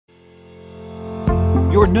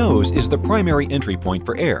Your nose is the primary entry point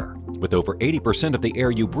for air, with over 80% of the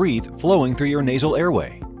air you breathe flowing through your nasal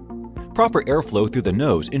airway. Proper airflow through the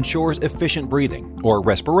nose ensures efficient breathing, or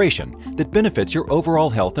respiration, that benefits your overall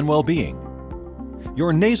health and well-being.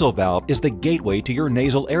 Your nasal valve is the gateway to your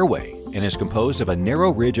nasal airway and is composed of a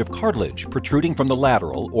narrow ridge of cartilage protruding from the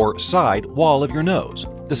lateral or side wall of your nose,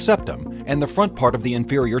 the septum, and the front part of the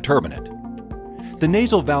inferior turbinate. The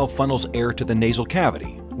nasal valve funnels air to the nasal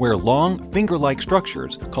cavity, where long, finger-like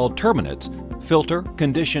structures called turbinates filter,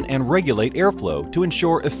 condition, and regulate airflow to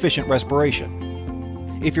ensure efficient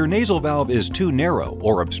respiration. If your nasal valve is too narrow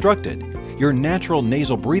or obstructed, your natural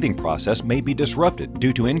nasal breathing process may be disrupted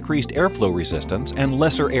due to increased airflow resistance and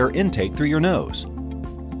lesser air intake through your nose.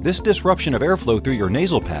 This disruption of airflow through your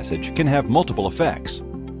nasal passage can have multiple effects.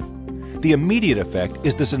 The immediate effect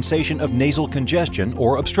is the sensation of nasal congestion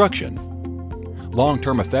or obstruction.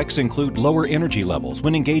 Long-term effects include lower energy levels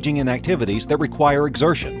when engaging in activities that require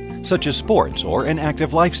exertion, such as sports or an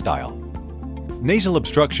active lifestyle. Nasal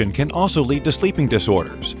obstruction can also lead to sleeping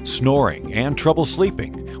disorders, snoring, and trouble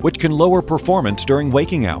sleeping, which can lower performance during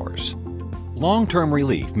waking hours. Long-term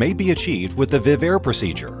relief may be achieved with the Vivair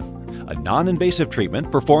procedure, a non-invasive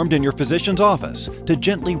treatment performed in your physician's office to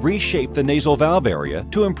gently reshape the nasal valve area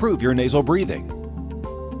to improve your nasal breathing.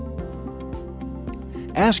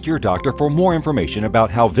 Ask your doctor for more information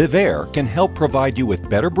about how Vivair can help provide you with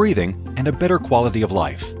better breathing and a better quality of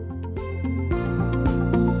life.